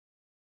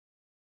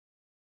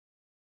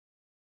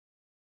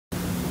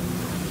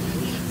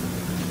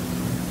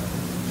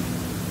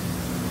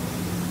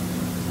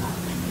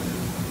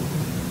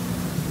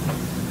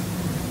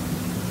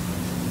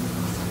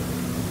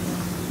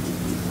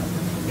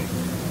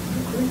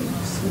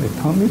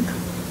Atomic?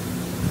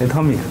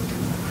 Atomic.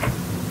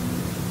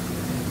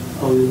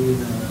 Oh, you mean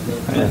the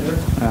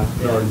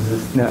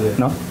No,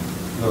 no?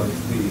 No,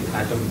 it's the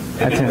atom.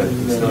 Atom.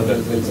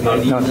 It's not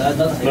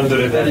the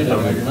red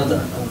atomic.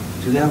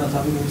 Do they have a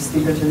topic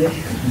speaker today? I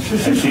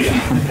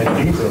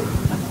think so.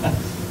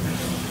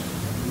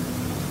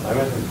 I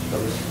might have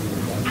trouble.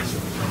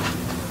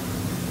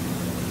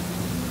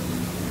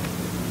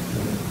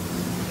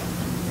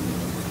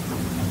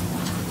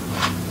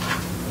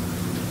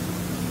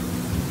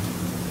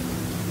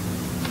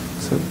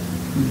 So,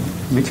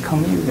 which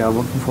company you are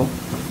working for?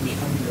 Which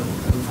company are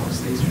working for?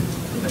 State Street.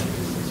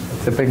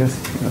 The biggest.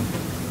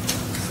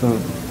 So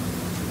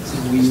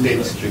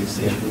State Street.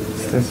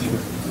 State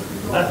Street.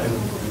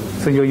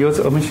 So you use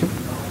OpenShift?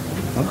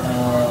 No?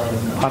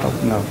 Part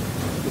of no.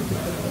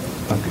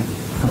 Okay.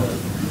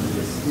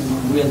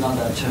 We are not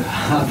that sure.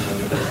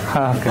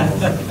 Okay.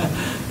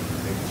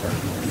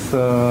 So.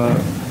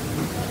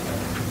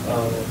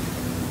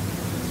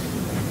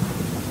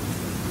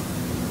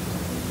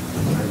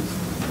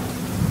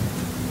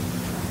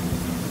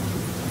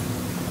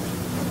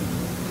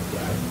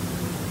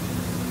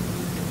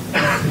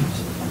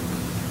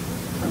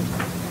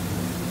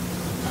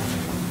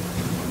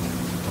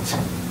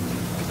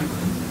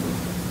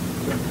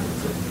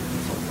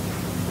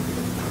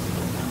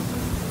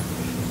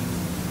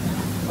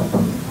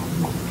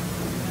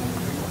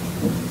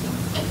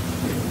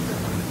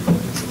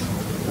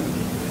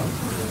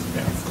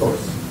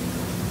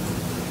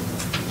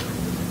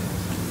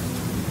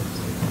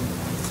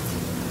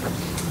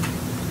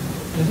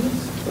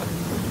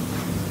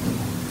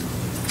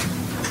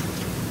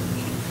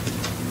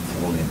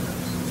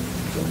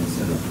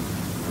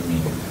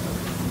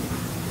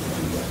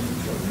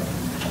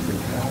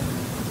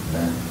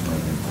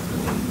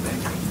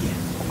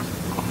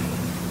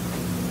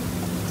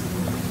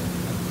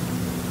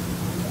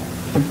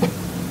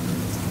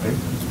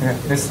 Yeah,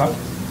 let's start.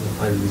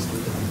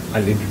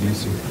 I'll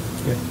introduce you.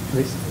 Yeah,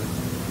 please.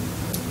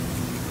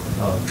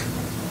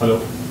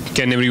 Hello.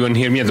 Can everyone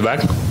hear me at the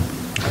back?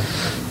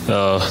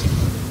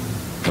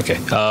 Okay.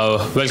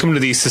 Welcome to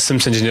the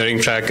Systems Engineering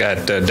track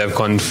at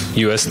DevConf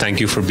US. Thank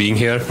you for being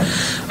here.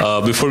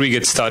 Before we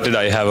get started,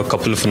 I have a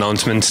couple of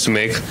announcements to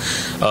make.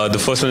 The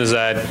first one is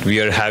that we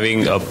are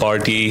having a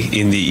party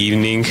in the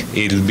evening.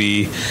 It'll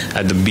be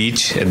at the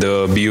beach, at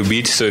the BU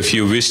beach. So if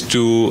you wish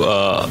to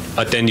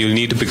attend, you'll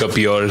need to pick up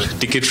your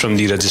ticket from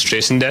the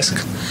registration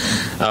desk.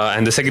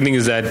 And the second thing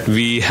is that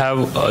we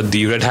have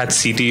the Red Hat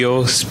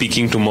CTO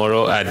speaking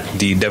tomorrow at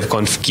the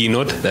DevConf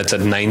keynote. That's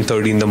at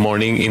 9:30 in the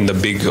morning in the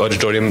big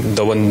auditorium,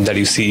 the one that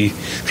you see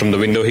from the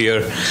window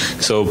here.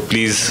 So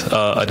please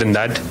attend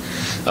that.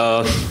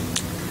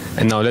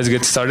 And now let's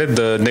get started.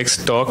 The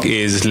next talk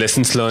is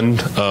Lessons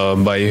Learned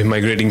by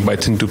Migrating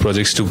Python 2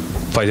 projects to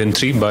Python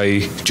 3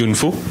 by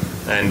Junfu.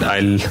 And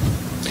I'll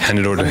hand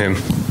it over to him.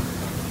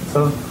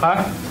 So,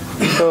 hi.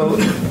 So,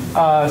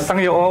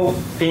 thank you all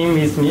being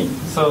with me.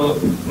 So,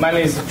 my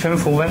name is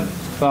Junfu Wen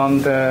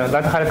from the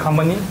Red Hat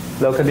company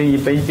located in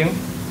Beijing.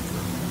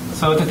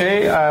 So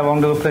today I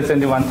want to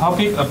present one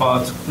topic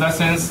about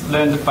lessons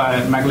learned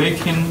by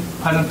migrating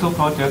Python 2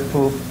 project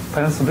to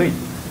Python 3.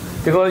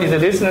 Because in the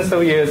recent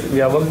several years,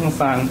 we are working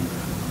on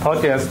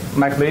project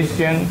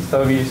migration,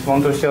 so we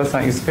want to share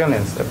some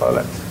experience about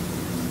that.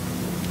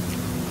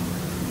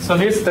 So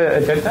this is the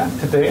agenda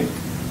today.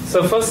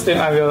 So first thing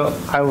I will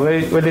have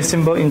a very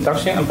simple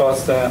introduction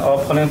about our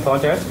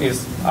project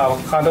is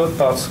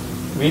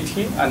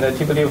avocado-vt and the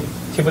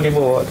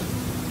tp-libvirt.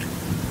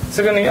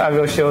 Secondly, I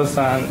will show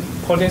some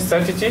porting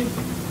strategy.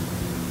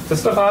 The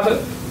start,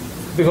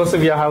 because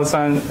we have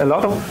a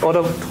lot of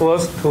other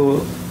tools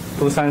to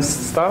do some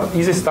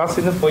easy start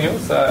system for you.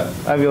 So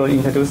I will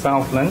introduce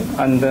some of them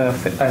and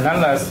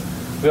analyze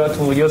where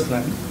to use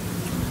them.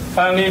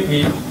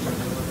 Finally,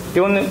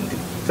 during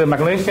the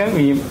migration,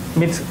 we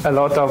meet a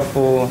lot of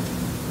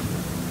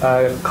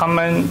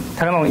common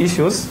technical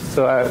issues.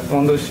 So I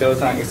want to show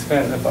some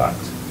experience about.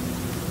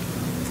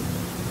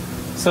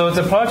 So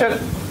the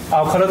project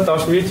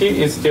avocado-vt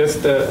is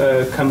just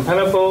a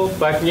compatible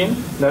plugin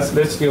that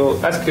lets you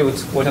execute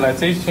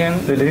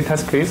virtualization related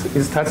task case.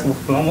 It's task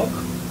framework.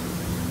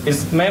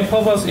 Its main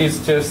purpose is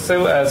to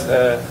serve as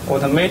an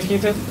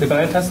automated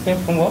recurrent testing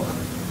framework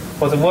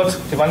for the Vert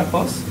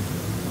developers.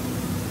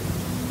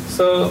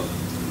 So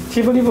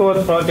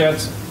tp-libvirt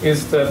project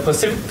is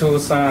specific to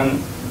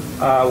some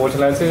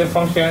virtualization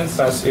functions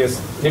such as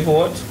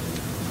libvirt,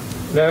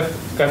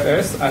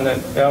 ref-fs, and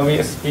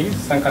lvsp,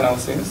 some kind of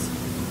things.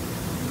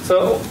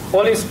 So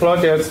all these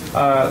projects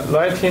are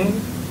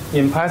writing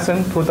in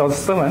Python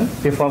 2007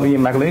 before we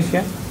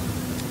migration.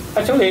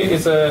 Actually,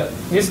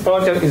 this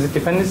project is a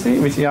dependency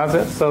with the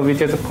other, so we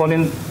just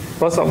pulling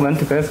both of them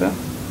together.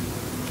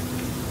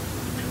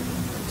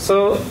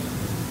 So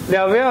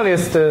there are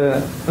various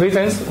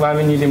reasons why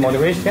we need the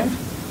motivation.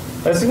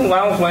 I think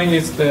one of them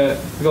is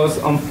because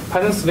on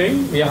Python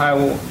 3 we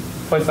have,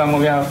 for example,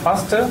 we have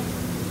faster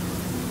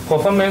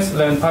performance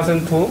than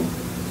Python 2.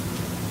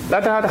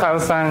 Red Hat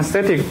has some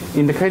static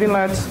indicating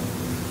that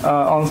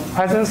on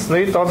Python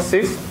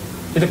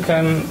 3.6 it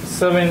can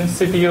save in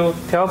CPU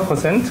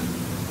 12%,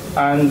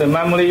 and the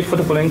memory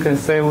footprint can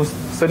save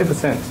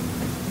 30%.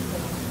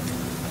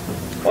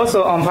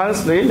 Also, on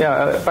Pan3, there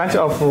are a bunch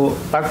of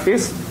bug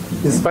fixes,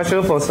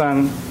 especially for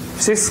some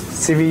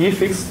CVE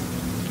fix.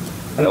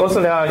 And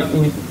also, there are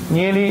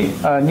newly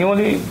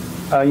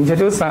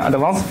introduced some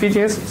advanced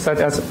features such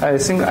as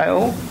async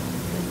I/O.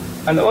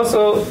 And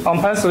also, on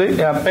Pan3,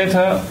 there are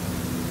better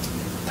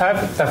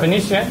type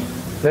definition.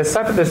 They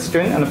set the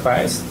string and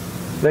bytes.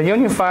 They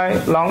unify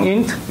long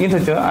int,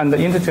 integer, and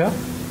integer.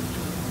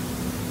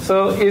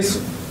 So its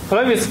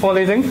previous four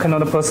reasons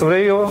cannot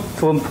persuade you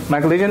to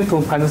migration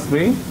to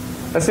Pan3.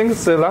 I think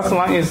the last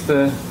one is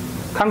the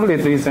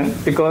concrete reason,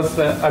 because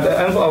in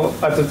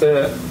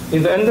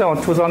the end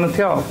of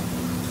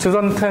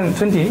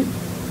 2020,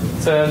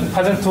 the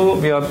Python 2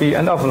 will be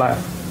end of life.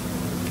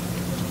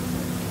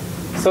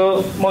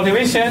 So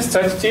motivation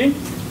strategy,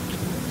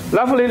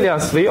 roughly there are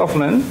three of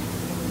them.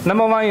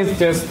 Number one is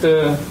just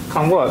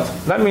convert.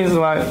 That means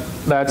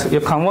that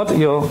you convert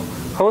your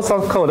whole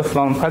source code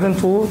from Python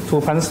 2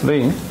 to Python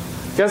 3.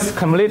 Just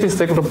completely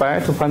stick goodbye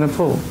to Python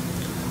 2.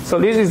 So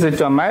this is a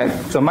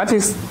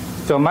dramatic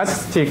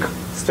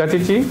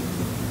strategy.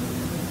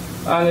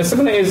 And the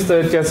second is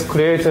to just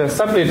create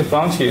separate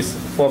branches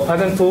for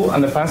Python 2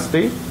 and Python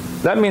 3.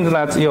 That means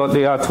that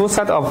there are two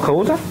sets of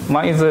code.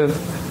 One is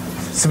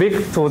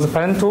speak to the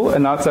Python 2,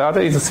 and the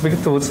other is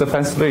speak to the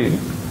Python 3.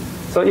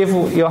 So if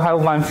you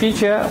have one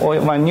feature or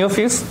one new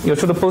fix, you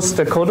should push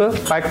the code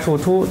back to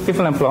two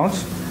different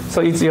branches.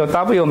 So it's your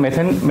double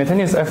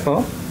maintenance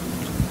effort.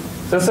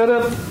 The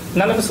third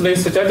non-obsolete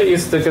strategy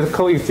is to just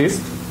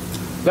coexist.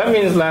 That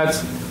means that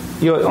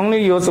you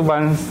only use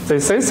the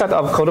same set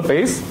of code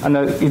base, and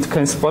it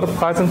can support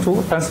Python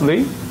 2, Python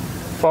 3.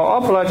 For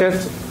our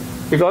project,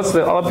 because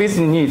our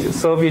business needs,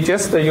 so we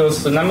just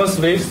use the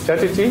non-obsolete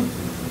strategy.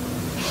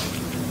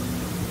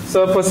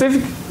 So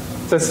specific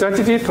the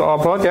strategy to our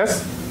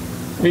projects,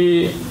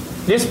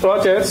 these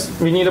projects,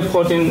 we need to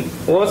put in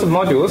all the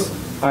modules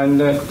and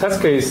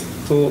test case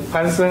to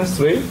Python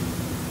 3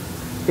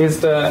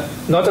 is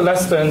not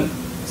less than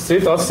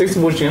 3.6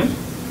 version.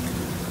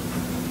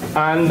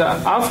 And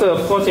after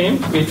porting,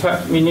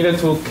 we needed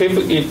to keep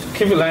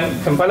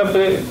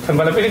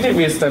compatibility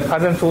with the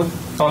Python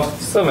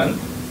 2.7.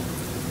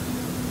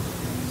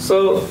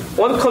 So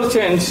what code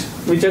change,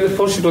 we just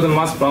push to the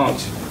master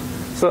branch.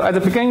 So at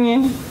the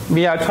beginning,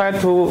 we are trying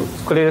to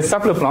create a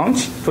separate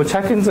branch to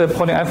check in the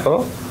porting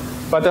effort.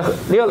 But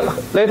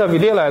later we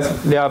realized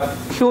there are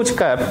huge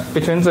gap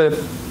between the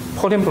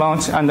porting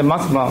branch and the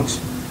master branch.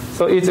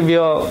 So it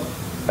will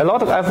a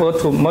lot of effort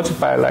to merge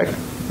back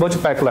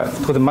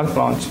to the master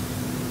branch.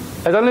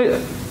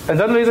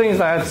 Another reason is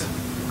that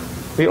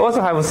we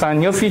also have some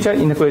new feature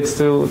integrated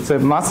to the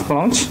master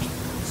branch.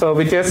 So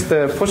we just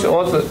push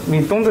we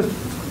don't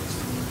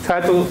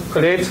try to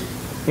create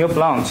new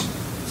branch.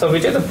 So we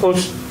just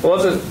push all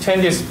the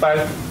changes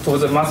back to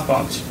the master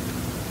branch.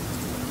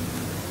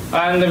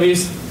 And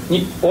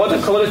all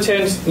the code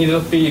change need to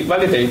be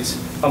validated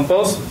on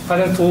both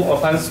Python 2 or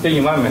Python 3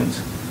 environment.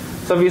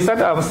 So we set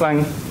up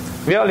some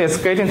various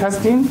gating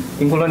testing,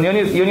 including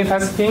unit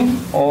testing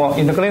or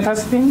integration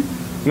testing,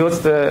 use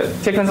the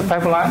chickens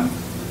pipeline.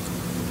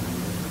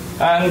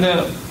 And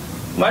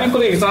my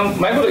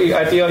good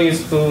idea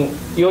is to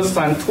use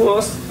some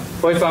tools.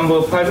 For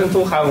example, Python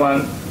 2 have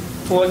one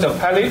tool, the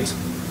palette,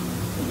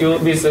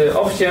 with the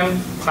option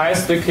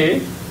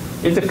py3k.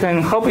 It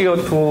can help you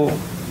to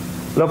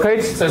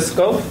locate the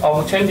scope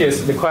of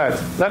changes required.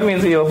 That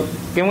means you're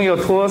giving your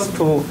tools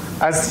to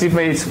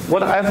estimate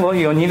what effort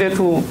you needed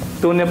to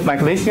do the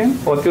migration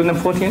or do the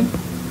porting.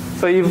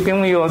 So you've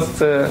given you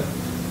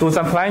do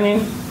some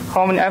planning,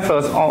 how many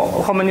efforts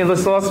or how many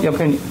resources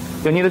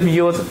you need to be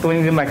used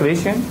during the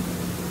migration.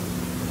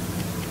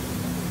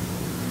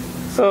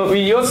 So we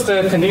use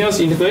the continuous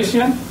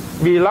integration.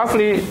 We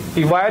roughly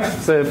divide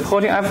the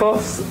porting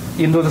efforts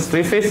into the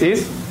three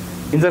phases.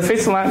 In the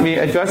phase one, we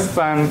address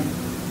some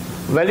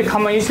very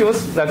common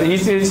issues that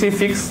easily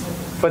fixed.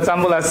 For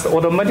example, as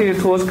automated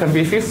tools can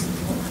be fixed.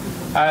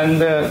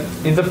 And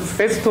in the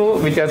phase two,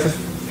 we just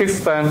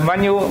fix some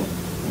manual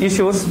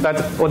issues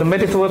that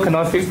automated tool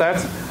cannot fix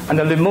that, and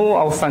the remove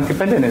of some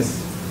dependencies.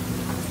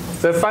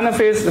 The final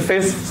phase,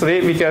 phase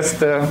three, we just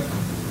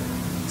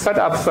set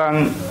up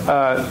some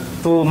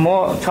do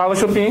more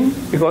troubleshooting,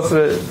 because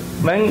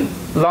when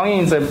running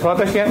in the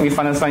production, we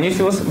find some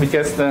issues. We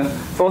just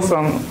focus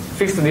on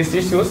fix these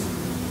issues.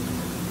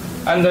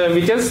 And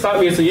we just start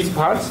with each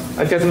part.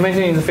 I just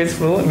mentioned in the phase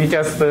two, we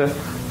just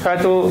try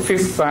to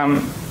fix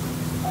some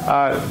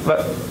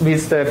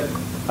with the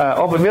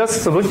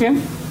obvious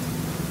solution.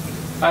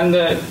 And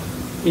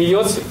we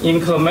use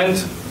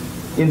increment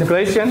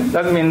integration.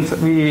 That means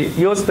we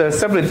use the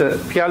separate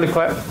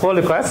pull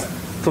request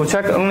to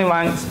check only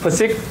one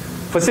specific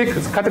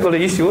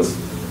category issues.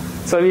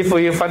 So if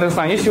we find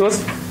some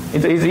issues,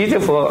 it is easier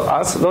for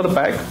us to load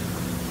back.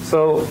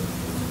 So,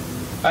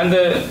 and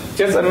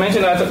just I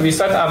mentioned that we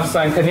set up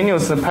some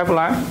continuous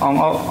pipeline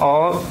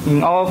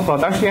in our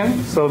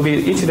production. So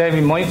each day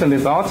we monitor the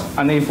results,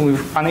 and if we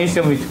find an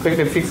issue, we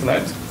quickly fix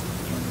that.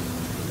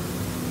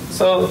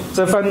 So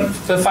the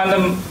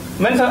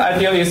fundamental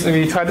idea is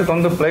we try to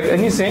don't break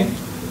anything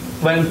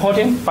when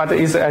importing, but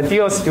it's an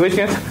ideal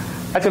situation.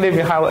 Actually, we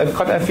have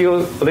quite a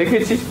few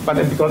breakages, but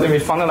because we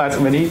finalized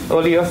very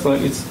earlier, so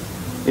it's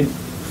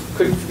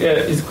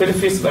quite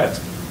fits that.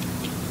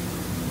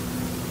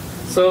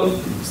 So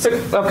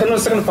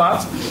second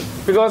part,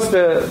 because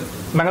the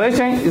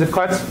migration is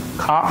quite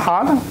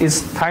hard,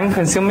 it's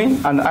time-consuming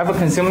and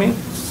effort-consuming.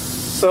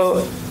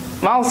 So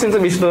one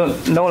thing we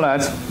should know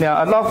that there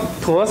are a lot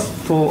of tools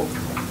to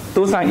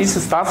do some easy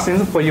stuff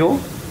things for you.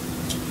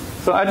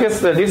 So I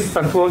just list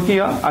some tools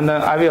here, and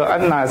I will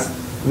analyze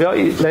where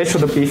they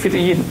should be fit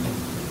in.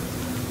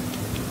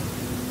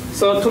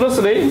 So tool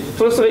 3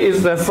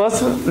 is the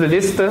first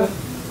released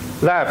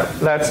lab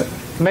that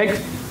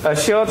make a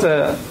shared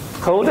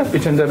code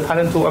between the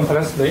Python 2 and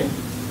Python 3.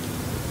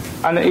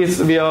 And it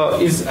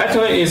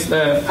actually is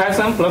the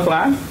Python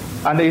program,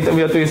 and it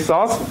will do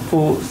source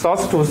to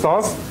source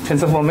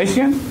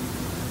transformation.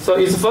 So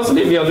it's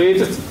firstly we will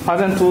read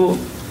Python 2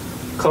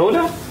 code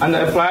and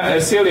apply a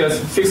series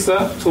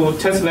fixer to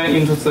test them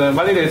into the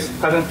validated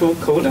Python 2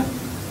 code.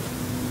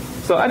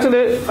 So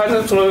actually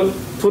Python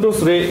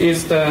 2.3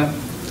 is the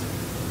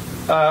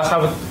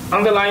have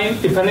underlying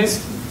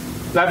dependency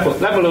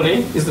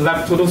library is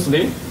lab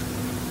 2.3.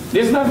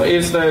 This lab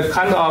is the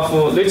kind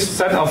of rich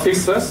set of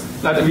fixtures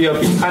that will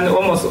be kind of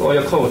almost all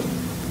your code.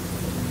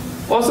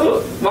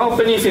 Also, one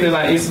benefit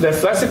is the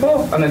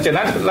flexible and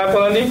generic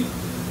library,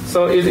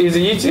 so it is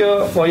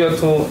easier for you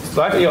to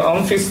write your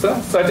own fixture,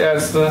 such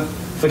as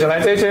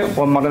virtualization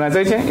or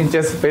modernization. It's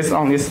just based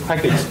on this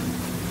package.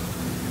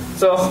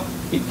 So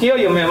here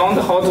you may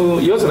wonder how to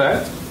use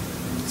that.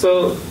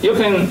 So you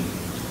can,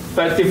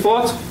 by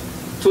default,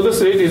 to the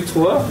 3D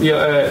tool, you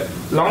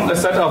run a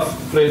set of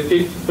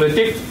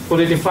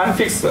predefined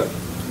fixture.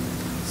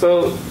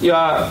 So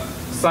your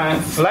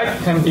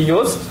flag can be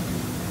used.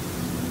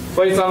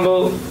 For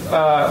example,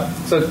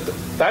 the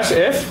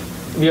 -f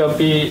will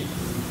be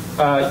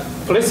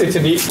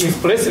explicitly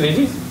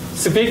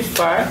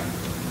specify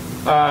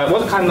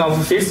what kind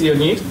of fix you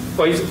need.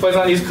 For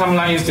example, this command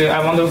line is I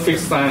want to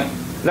fix the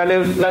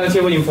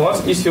relative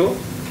import issue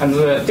and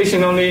the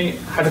dictionary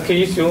head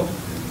key issue,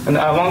 and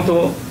I want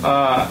to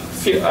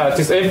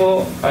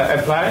disable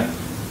apply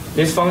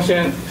this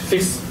function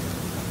fix,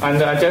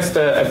 and I just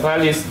apply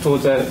this to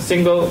the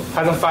single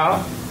Python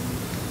file.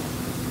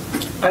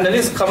 And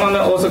this command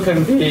also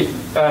can be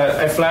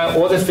apply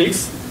all the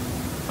fix,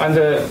 and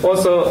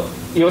also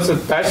use the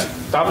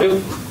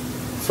 -w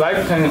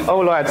flag can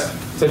override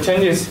the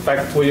changes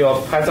back to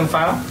your Python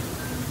file.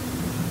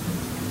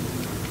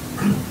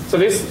 So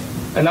this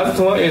another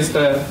tool is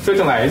the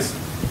virtualize.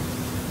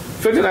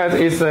 Virtualize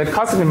is a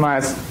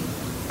customized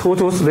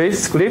 2.3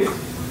 script,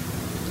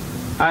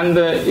 and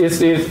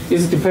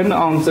it depends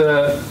on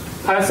the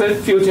Python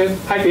future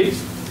package.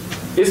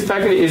 This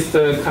package is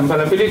the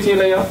compatibility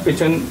layer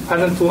between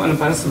Python 2 and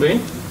Python 3,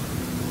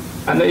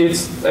 and it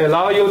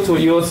allows you to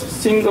use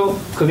single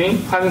clean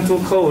Python 2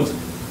 code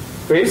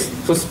base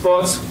to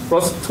support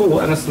both 2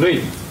 and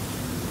 3.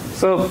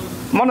 So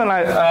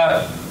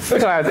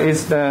virtualize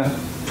is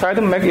try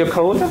to make your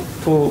code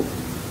to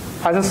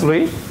Python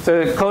 3.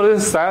 The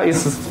code style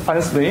is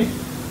Python 3,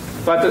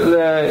 but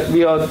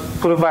we will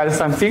provide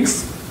some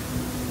fix,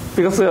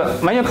 because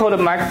when your code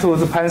map to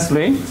the Python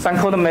 3, some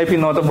code maybe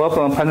not work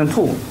on Python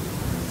 2.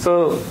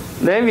 So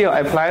they will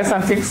apply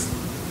some fix,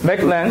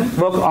 make them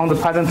work on the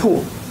Python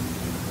 2.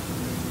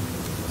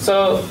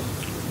 So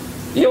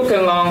you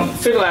can run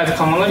virtualize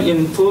command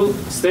in 2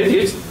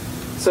 stages.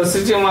 So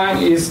stage 1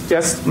 is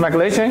just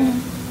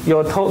migration,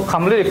 your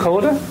complete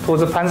code to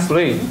the Python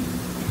 3.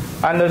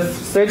 And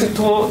stage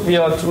 2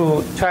 will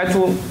to try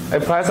to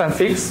apply some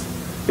fix,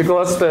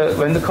 because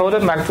when the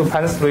code map to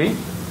Python 3,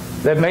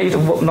 they may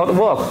not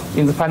work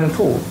in the Python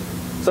 2.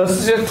 So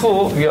stage 2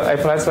 will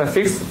apply some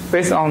fix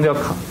based on your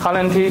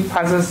current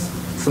Python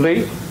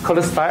 3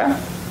 code style.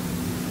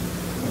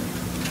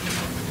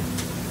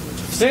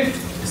 Six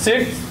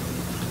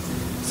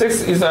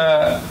is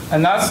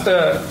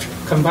another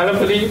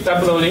compatibility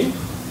library.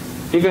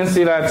 You can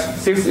see that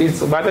 6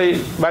 is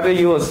widely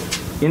used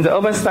in the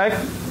OpenStack.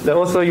 They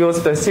also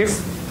use the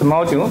 6th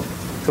module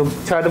to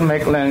try to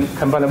make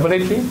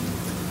compatibility.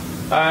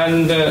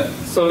 And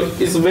so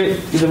it's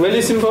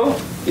very simple.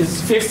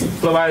 It's fixed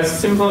provides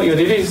simple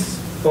utilities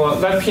for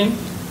mapping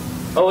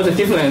over the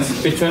difference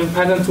between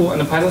Python 2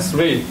 and Python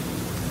 3.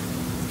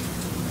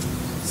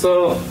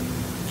 So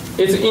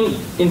it's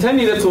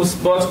intended to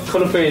support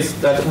code base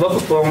that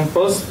work from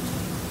both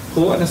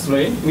 2 and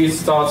 3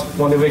 without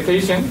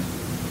modification.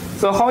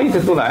 So how it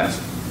do that?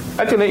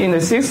 Actually, in the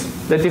 6,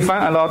 they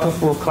define a lot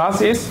of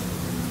classes,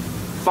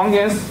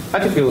 functions,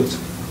 attributes,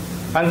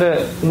 and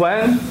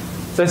when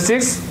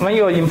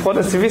you import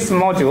a service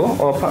module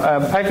or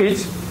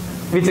package,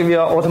 which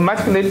will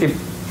automatically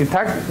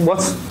detect what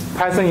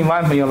Python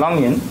environment you're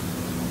running,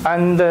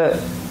 and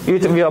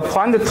it will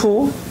point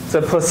to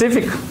the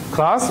specific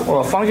class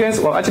or functions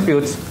or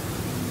attributes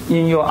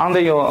under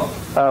your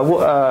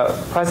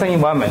Python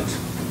environment.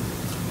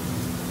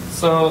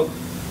 So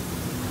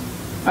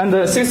And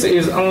the 6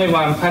 is only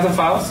one Python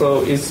file,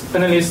 so it's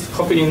finally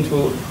copied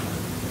into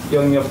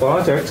your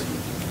project.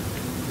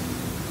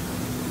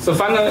 So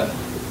final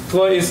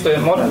tool is the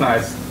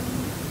modernize.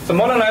 The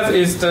modernize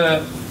is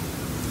the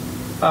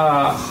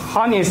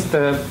harness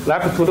the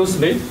lab to do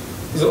sleep.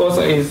 It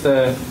also is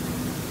the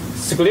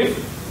script,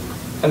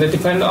 and it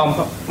depends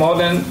on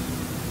modern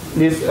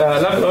this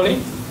lab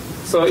learning.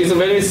 So it's a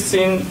very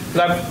thin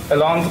lab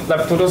around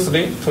lab to do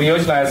sleep to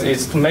utilize it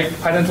to make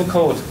Python 2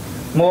 code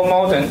more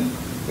modern,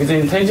 with the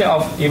intention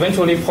of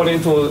eventually porting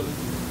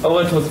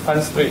over to the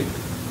Python 3.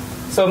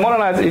 So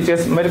modernize is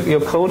just make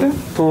your code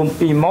to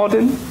be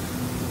modern,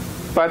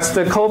 but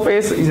the code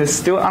base is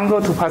still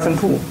anchored to Python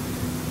 2.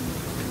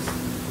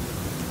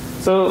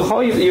 So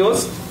how is it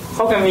used?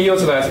 How can we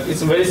use that?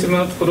 It's very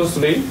similar to do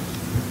 3.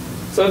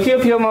 So here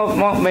people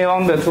may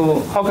wonder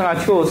to how can I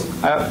choose?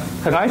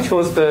 Can I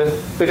choose the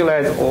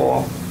virtualize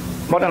or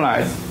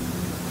modernize?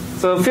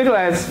 So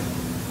virtualize,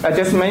 I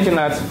just mentioned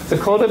that the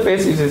code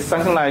base is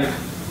something like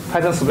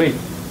Python 3.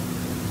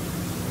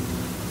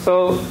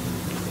 So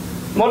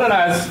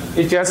modernize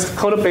is just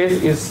code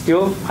base is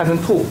still Python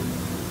 2.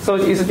 So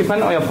it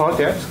depends on your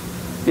project.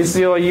 If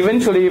you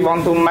eventually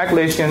want to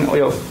migration or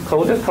your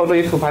code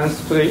totally to Python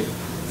 3,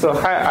 so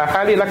I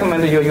highly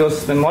recommend you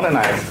use the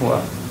modernize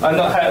tool, not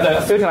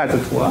the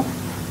virtualize tool,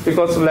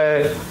 because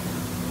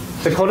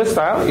the code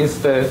style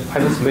is the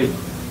Python 3.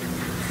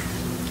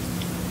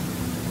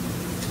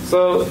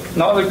 So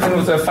now we come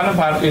to the final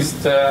part is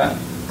the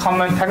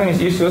common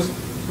technical issues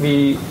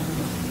we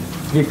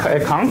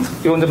account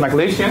during the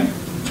migration.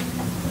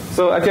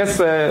 So I just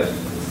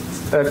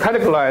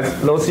categorize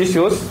those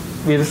issues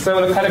with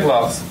several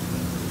categories.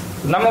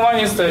 Number one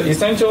is the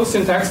essential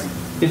syntax.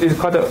 It is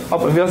called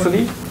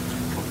obviously.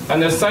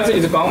 And the second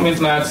is going means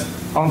that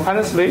on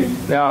Python 3,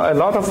 there are a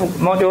lot of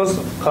modules,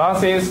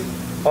 classes,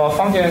 or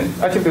function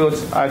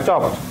attributes are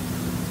dropped.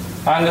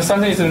 And the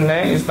second is the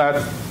name is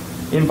that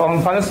in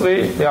Python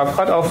 3, there are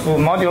quite of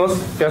modules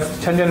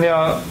just changing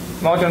their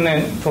module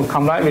name to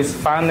comply with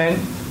file name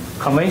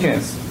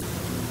conventions.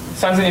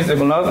 Something is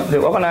they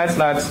organize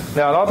that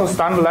there are a lot of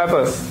standard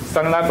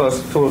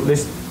labels to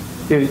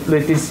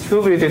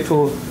distribute it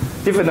to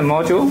different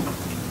modules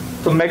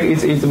to make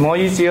it more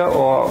easier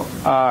or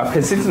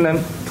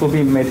consistent to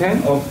be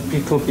maintained or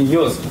to be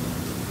used.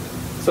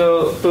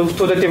 So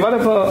to the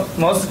developer,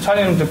 most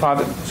challenging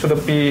part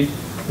should be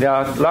there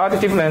are large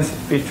difference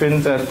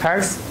between the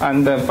text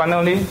and the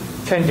binary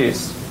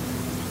changes.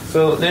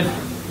 So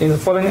in the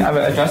following, I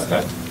will address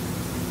that.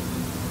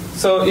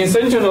 So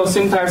essential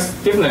syntax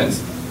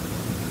difference.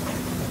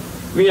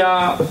 We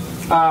are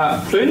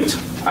print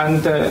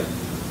and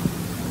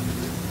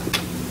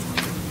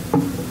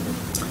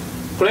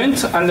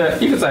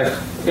exec.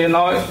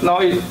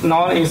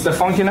 Now is the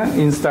function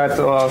instead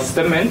of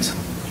statement.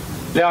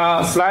 There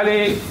are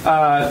slightly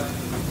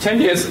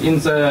changes in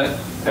the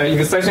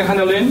exception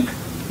handling.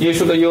 You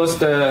should use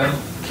the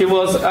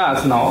keywords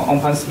as now on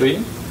Python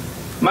 3.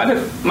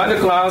 Meta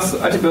class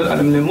attribute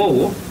and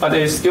remove, but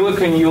you still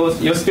can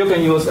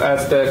use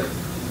as the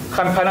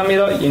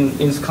parameter in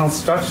its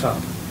construction.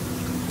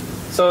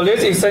 So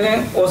this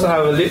exception also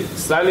have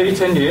slightly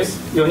changes.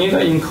 You need to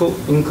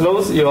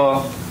enclose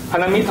your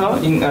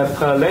parameter in a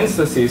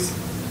parenthesis.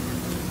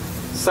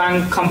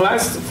 Some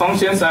complex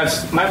functions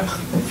such map,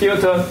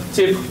 filter,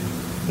 zip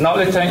now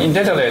return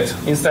integrate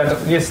instead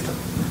of list.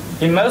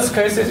 In most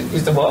cases,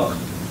 it works,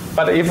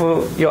 but if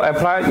you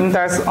apply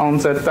index on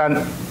the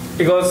then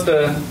because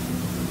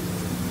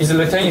it's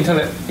return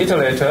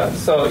iterator,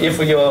 so if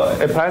you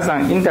apply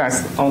some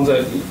index on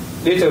the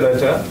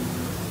iterator,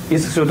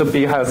 it should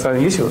be have some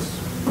issues.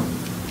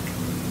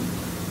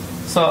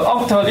 So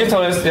after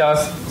literals, there are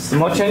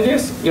small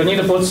changes. You need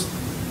to put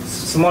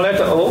small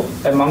letter O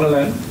among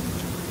them.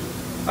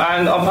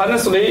 And on Python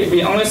 3,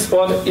 we only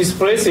support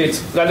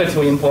explicit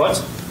relative import.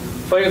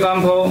 For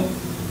example,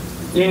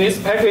 in this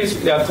package,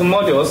 there are two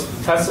modules,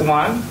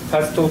 test1,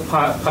 test2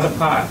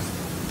 part.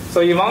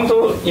 So you want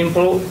to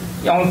improve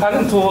on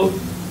Python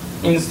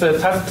 2 in the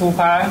test2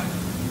 part,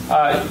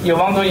 you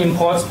want to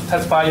import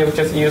test part, you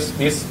just use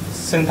this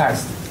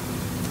syntax.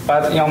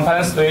 But in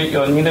Python 3,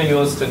 you need to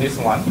use this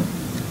one.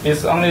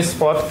 It's only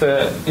support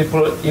the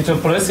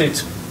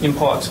explicit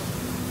import.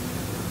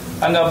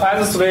 And the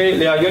Python 3,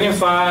 they are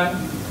unified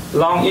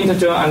long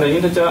integer and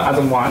integer as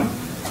one.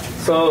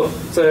 So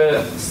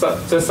the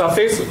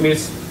suffix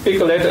with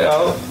big letter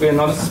L will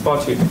not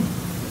support it.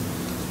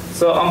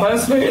 So on Python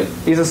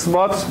 3, it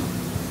supports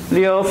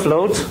real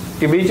float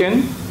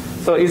division.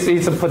 So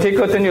it's a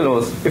particular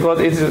dangerous because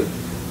it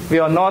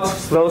will not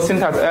throw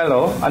syntax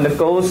error and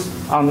goes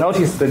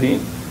unnoticedly.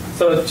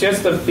 So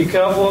just be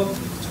careful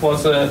for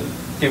the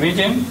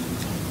division.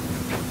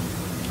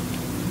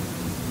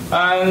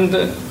 And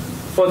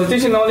for the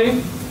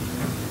dictionary,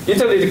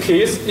 iterated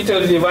keys,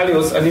 iterated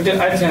values, and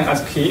iterated item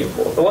as key.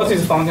 All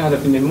these functions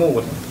have been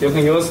removed. You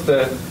can use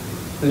the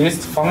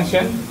list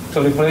function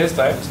to replace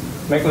that.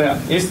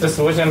 Is the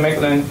solution make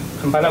them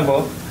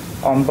compatible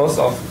on both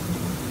of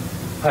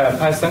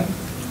Python.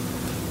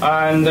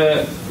 And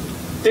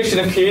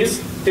dictionary keys,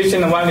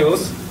 dictionary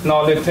values,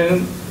 now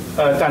return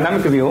a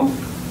dynamic view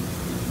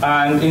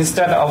and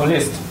instead of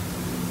list.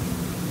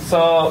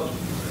 So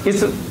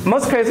it's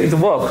most cases it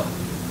works.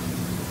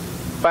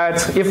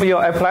 But if you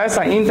apply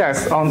some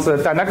index on the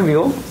dynamic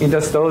view, it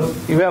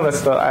will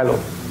store arrow.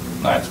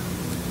 Right.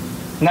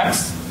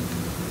 Next,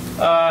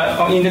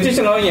 in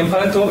additionally in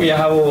Python 2 we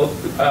have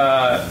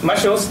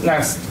measures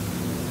next,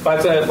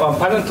 but on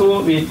Python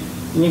 2 we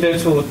needed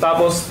to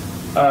double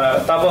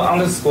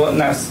underscore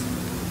next.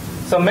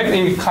 So make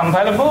it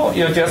compatible,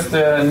 you just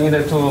need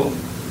to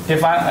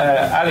define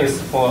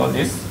alias for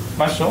this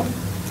measure,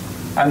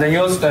 and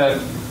use the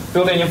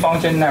built-in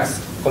function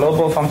next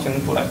global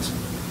function bullet.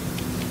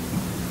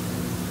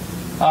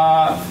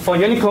 For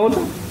Unicode,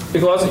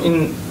 because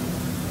in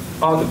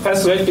the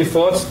password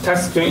default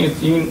text string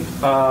is in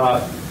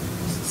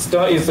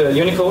still is a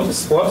Unicode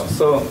support,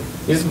 so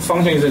this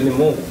function is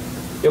remove.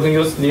 You can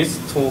use this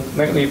to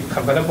make it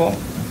compatible.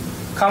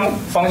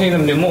 Function is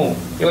remove.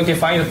 You can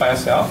define it by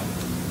yourself.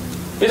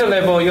 Each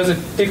label use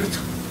dict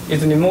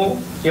is remove.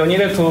 You need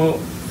to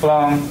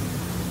from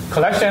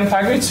collection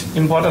package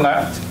import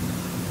left,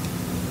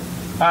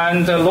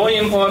 and low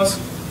import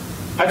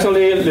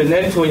actually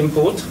relate to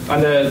input,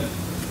 and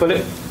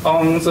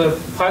on the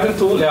Python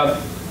 2 there are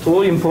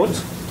two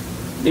inputs.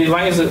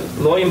 One is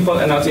low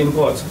import and another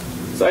import.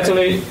 So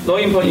actually low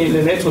import is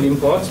related to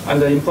import,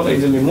 and the import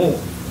is remove.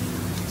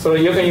 So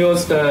you can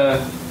use the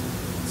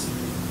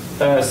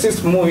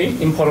 6th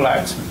movie import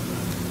left.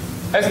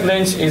 X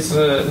range is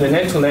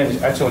related to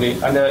range actually,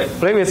 and the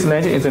previous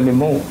range is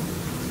remove.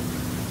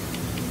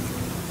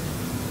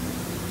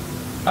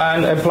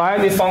 And apply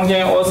the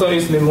function also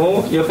is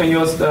remove. You can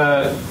use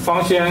the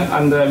function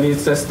and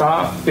with the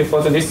star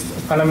before the list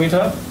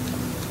parameter,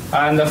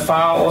 and the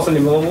file also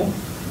remove.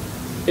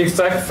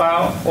 Exact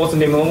file also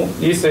remove.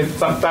 This is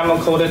some demo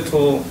code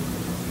to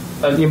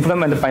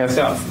implement by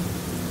yourself.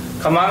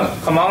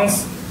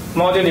 Commands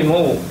module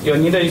remove. You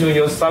need to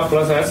use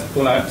subprocess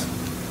to that.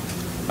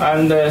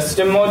 And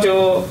system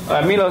module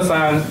mirrors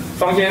and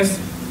functions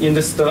in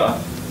the stir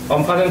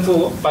on Python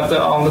 2, but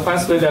on the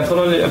Python 3 they are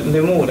totally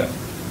removed.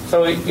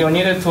 So you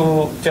need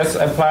to just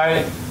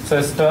apply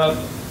the stir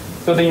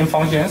built-in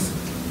functions.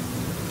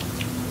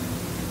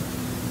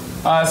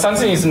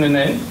 Something is in the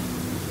name.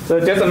 So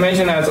just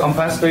mentioned as on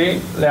Python 3,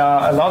 there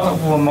are a lot of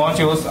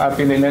modules are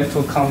being related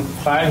to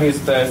comply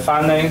with the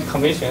file name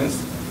conventions.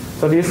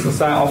 So this is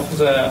some of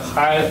the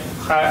high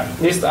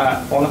list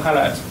are on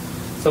highlight.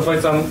 So for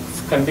example,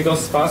 configure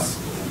sparse.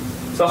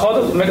 So how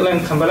to make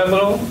them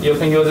compatible? You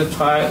can use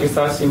try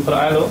exact import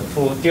arrow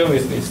to deal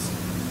with this.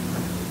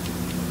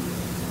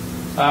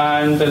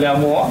 And there are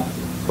more.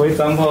 For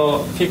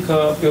example,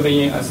 picker,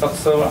 built-in, and stock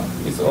server.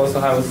 It also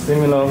have a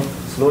similar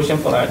solution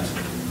for that.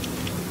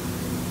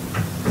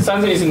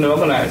 Something is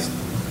reorganized.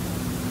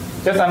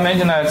 Just I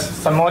mentioned that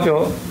some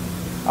modules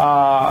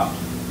are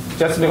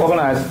just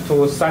reorganized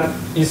to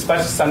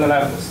especially standard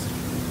levels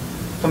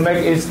to make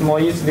it more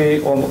easily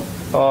or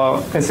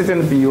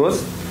consistently be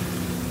used.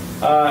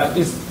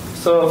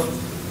 So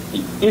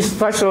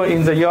especially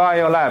in the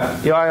URL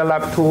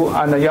lab 2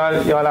 and the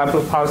URL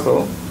lab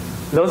parcel,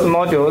 those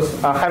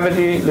modules are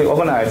heavily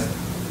reorganized,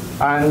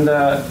 and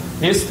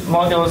these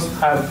modules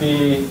have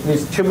been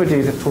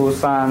distributed to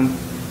some.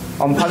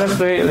 On Python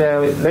 3,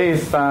 there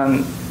is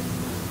some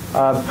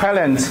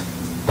parent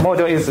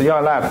module is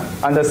URL lab,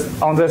 and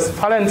on this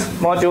parent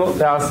module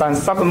there are some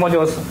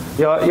sub-modules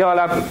URL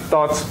lab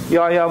parcel,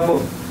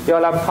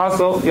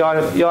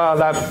 URL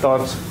lab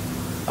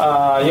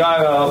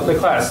URL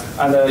request,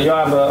 and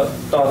URL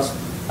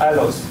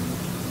arrows.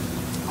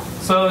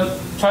 So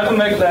try to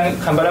make them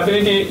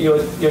compatibility.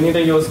 You need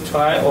to use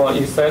try or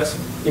exact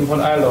import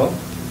arrow.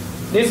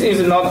 This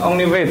is not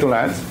only way to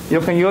that.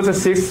 You can use the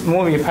 6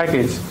 movie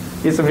package.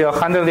 It will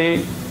handle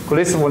it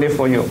gracefully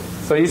for you.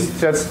 So it's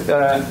just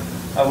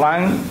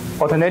one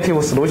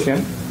alternative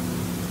solution.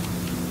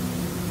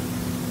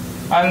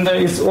 And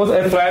it's also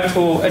applied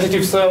to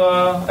HTTP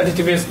server,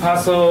 HTTP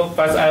parcel,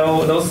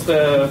 BAS.io. Those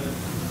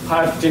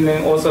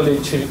packaging also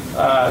distributed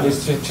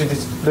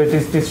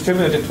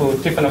to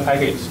different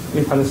packages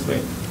in Python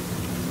 3.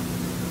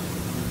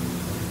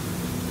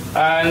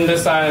 And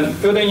some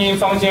built-in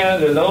function,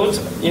 the load,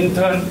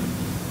 intern,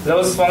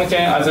 those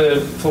functions are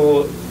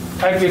to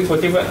package to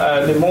different,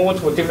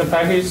 remove to different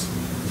packages.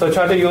 So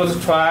try to use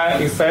try,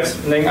 exact,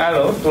 len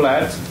arrow to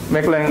that,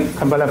 make them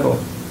compatible.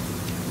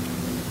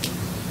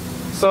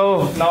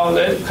 So now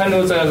let's come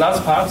to the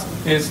last part,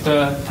 is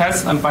the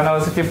test and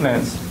binary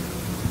difference.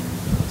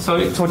 So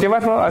to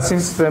developer, I think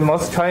it's the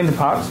most challenging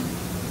part,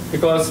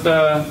 because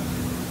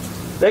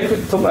take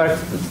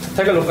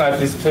a look at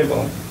this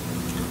table.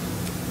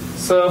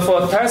 So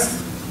for test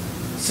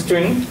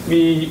string,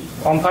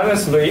 on Python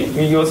 3,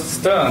 we use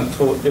string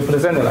to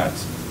represent that.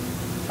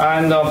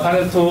 And on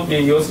Python 2, we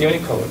use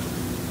Unicode.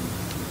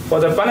 For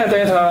the binary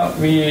data,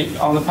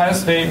 on the Python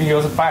 3, we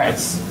use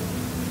bytes.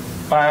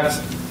 But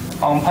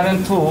on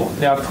Python 2,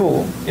 there are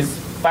two. It's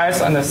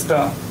bytes and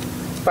string.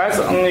 Bytes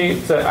only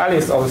the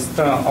alias of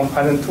string on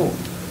Python 2.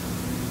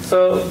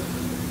 So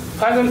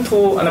Python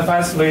 2 and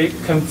Python 3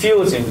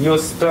 confusing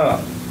use string.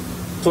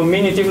 to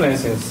many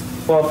differences.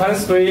 For Python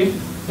 3,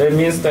 that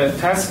means the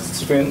text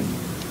string.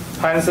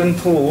 Python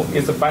 2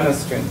 is a binary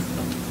string.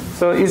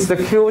 So it's the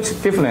huge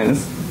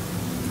difference.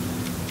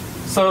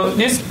 So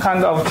this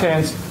kind of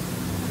change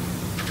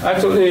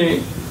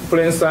actually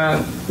brings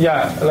a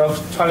lot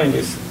of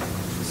challenges.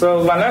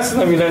 So one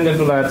lesson we learned is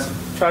that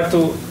try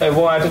to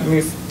avoid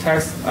mixed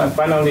text and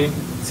binary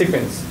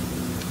sequence.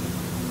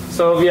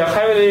 So we are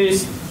heavily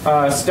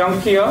strong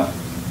here.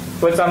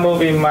 For example,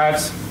 we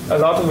met a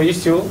lot of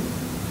issues,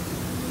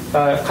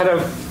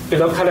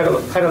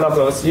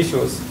 catalogers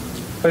issues.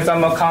 For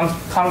example,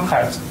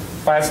 concat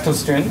bytes to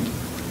string.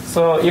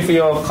 So if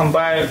you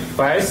combine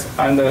bytes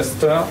and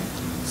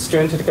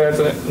string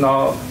together,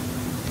 now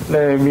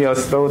they will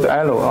slow the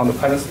arrow on the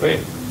Python 3.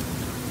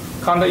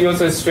 Can't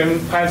use a string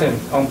pattern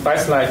on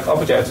bytes-like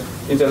object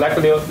in the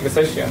likelihood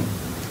exception.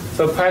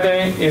 So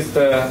pattern is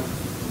the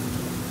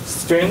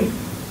string,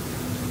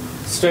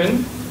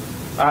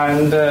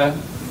 and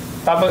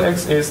double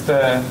X is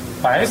the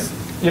bytes.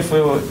 If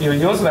you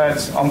use that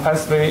on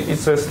Python 3,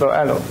 it's a slow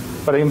arrow.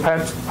 But in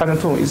Python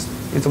 2,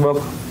 it's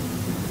work.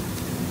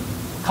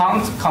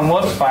 Can't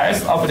convert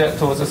bytes object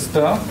to the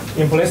string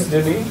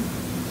implicitly.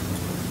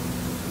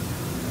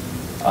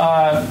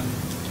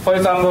 For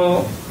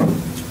example,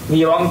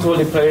 we want to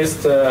replace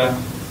the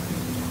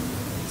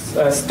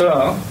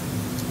string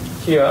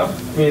here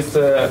with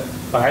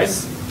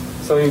bytes,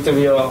 so it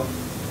will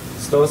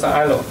slow the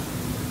arrow.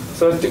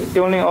 So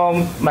during our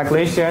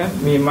migration,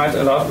 we met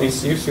a lot of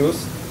these issues.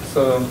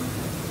 So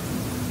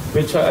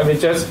we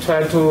just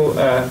try to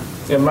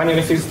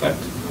manually fix that.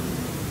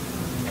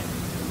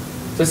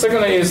 The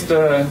second is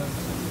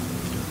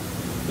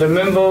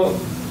remember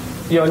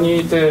you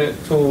need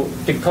to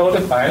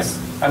decode bytes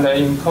and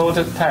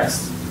encode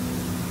text.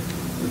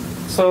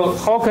 So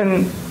how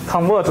can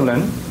convert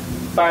them,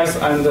 bytes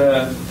and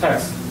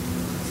text?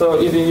 So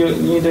you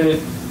need to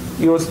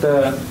use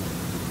the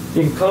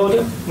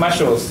encode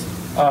measures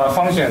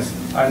functions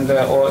and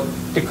or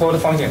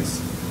decode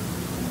functions.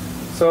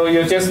 So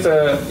you just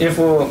if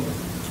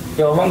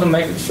you want to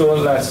make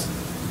sure that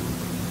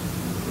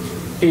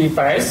the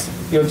bytes,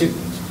 you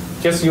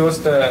just use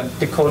the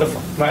decode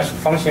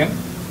function,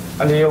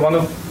 and you want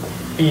to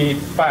be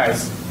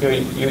bytes, you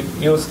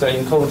use the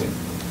encoding.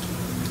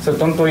 So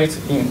don't do it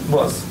in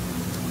words.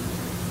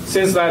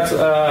 Since that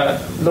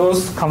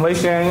those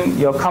convention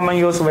your common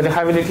use very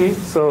heavily,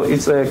 so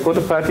it's a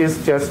good practice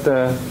just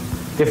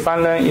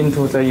define them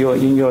into your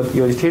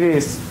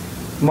utilities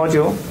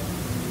module.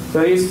 So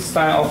this is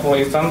some of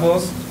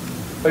examples.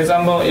 For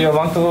example, you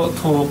want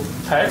to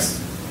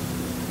text,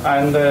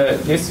 and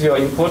this is your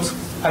input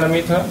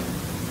parameter,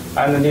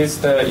 and this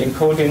is the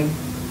encoding.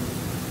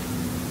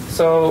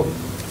 So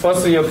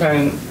first you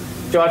can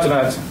judge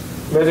that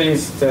whether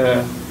it's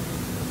the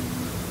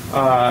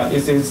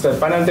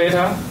binary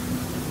data.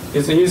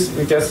 It is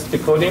we just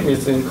decoding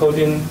with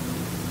encoding,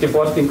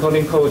 default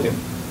encoding coding.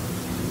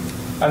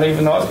 And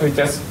if not, we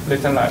just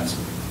return that.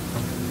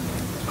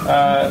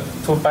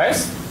 To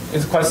bytes,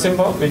 it's quite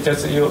simple. We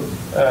just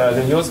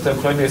reuse the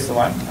previous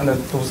one and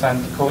do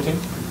some decoding.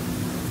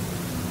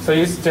 So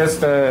it's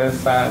just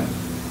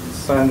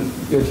some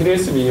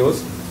utilities we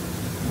use.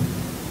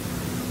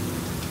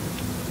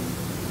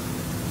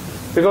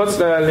 Because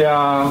there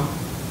are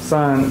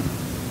some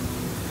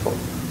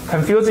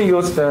confusing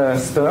use the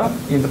stir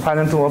in the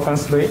Python 2 or Python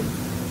 3.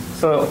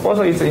 So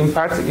also it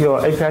impacts your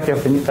API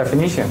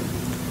definition.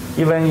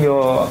 Even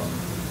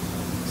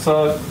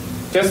so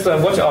just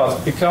watch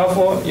out, be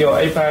careful your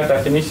API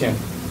definition.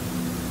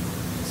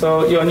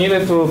 So you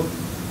need to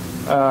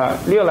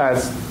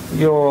realize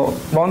you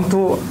want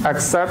to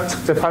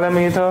accept the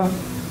parameter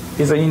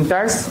is an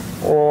index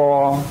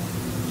or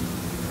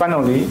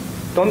binary.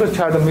 Don't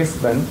try to mix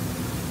them,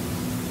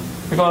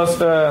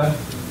 because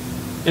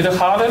it's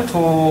harder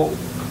to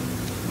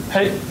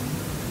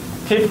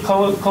keep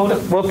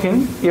code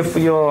working if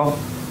you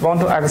want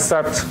to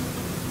accept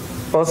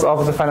both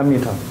of the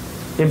parameter.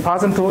 In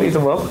Python 2 it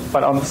works,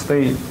 but on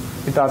 3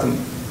 it doesn't.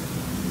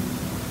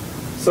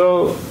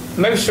 So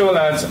make sure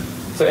that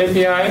the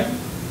API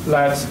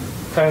that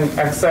can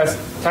access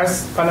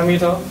text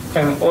parameter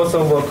can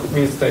also work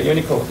with the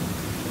Unicode.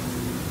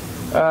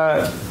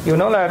 You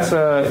know that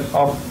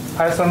of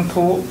Python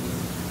 2,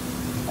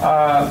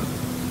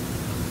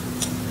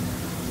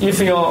 if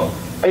your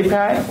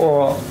API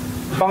or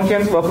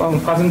functions work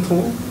on Python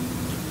 2,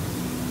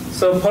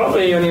 so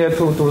probably you need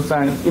to do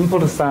some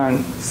input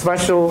some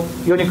special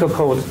Unicode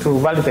code to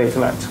validate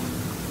that.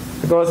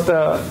 Because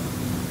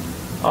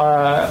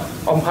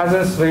on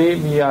Python 3,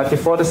 the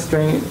default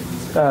string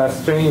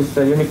is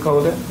the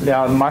Unicode. There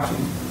are much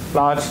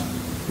large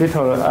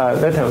little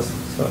letters.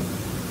 So.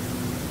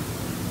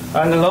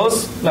 And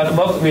those that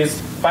work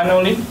with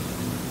binary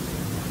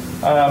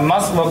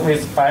must work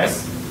with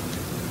bytes.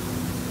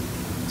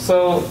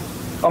 So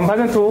on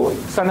Python 2,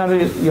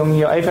 sometimes in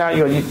your API,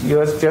 you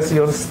just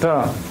use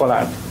stir for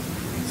that.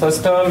 So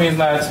stir means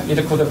that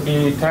it could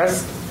be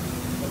text,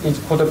 it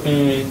could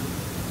be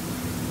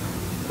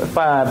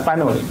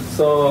binary.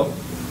 So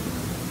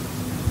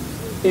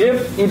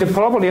it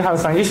probably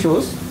has some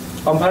issues.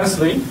 on path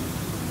 3.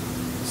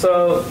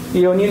 So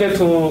you need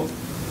to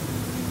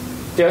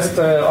just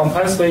on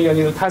path 3, you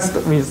need to test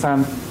with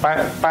some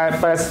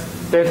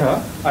bias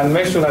data and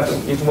make sure that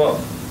it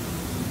works.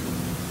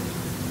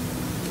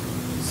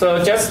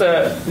 So just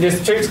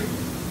restrict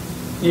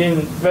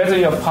in whether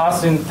you're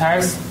passing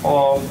text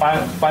or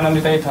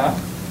binary data.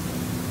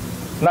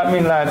 That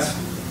means that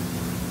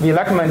we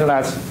recommend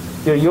that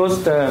you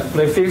use the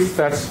prefix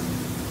that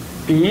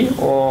B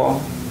or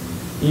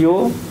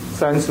U,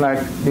 sounds like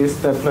this,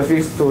 the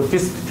prefix to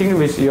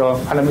distinguish your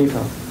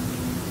parameter.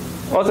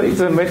 Also, it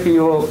will make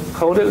your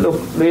code look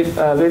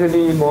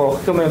little more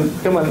human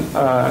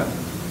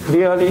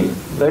clearly,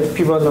 let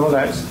people know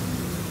that.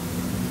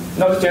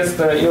 Not just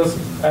use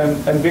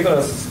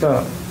ambiguous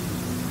stuff.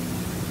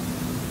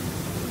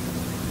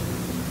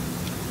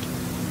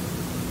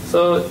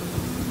 So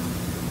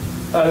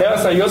there are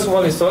some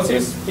useful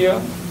resources here.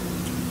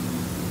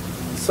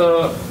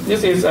 So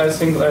this is, I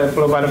think,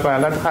 provided by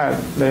Red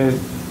Hat. They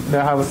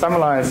have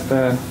summarized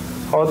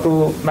how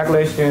to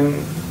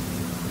migration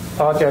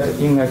project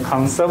in a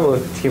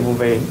conservative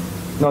way,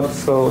 not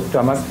so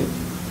dramatic.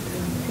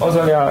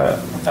 Also, there are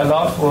a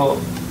lot for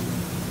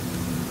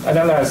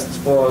analyzed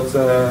for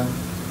the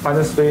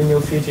other 3 new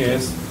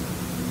features.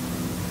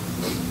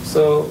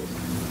 So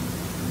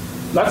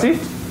that's it.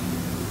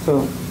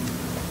 So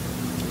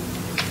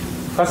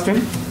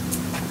question?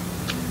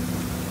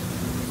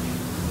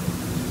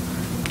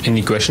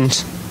 Any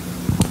questions?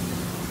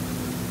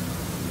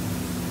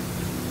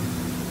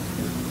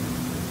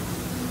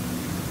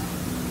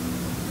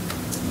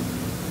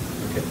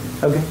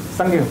 Okay,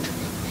 thank you.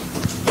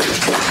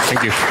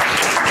 Thank you.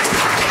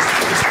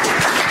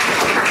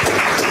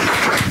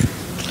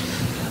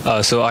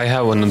 So I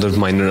have another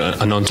minor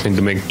announcement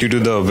to make. Due to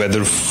the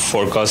weather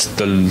forecast,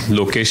 the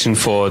location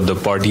for the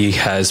party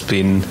has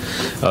been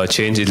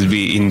changed. It will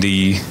be in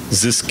the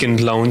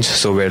Ziskin lounge,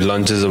 so where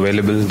lunch is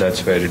available,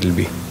 that's where it will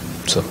be.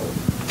 So,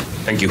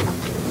 thank you.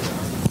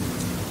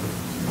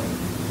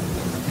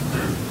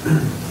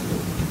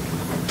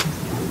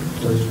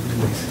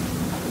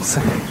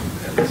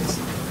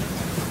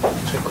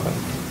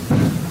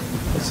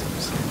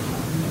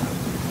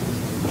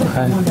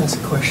 I want to ask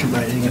a question, but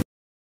I didn't get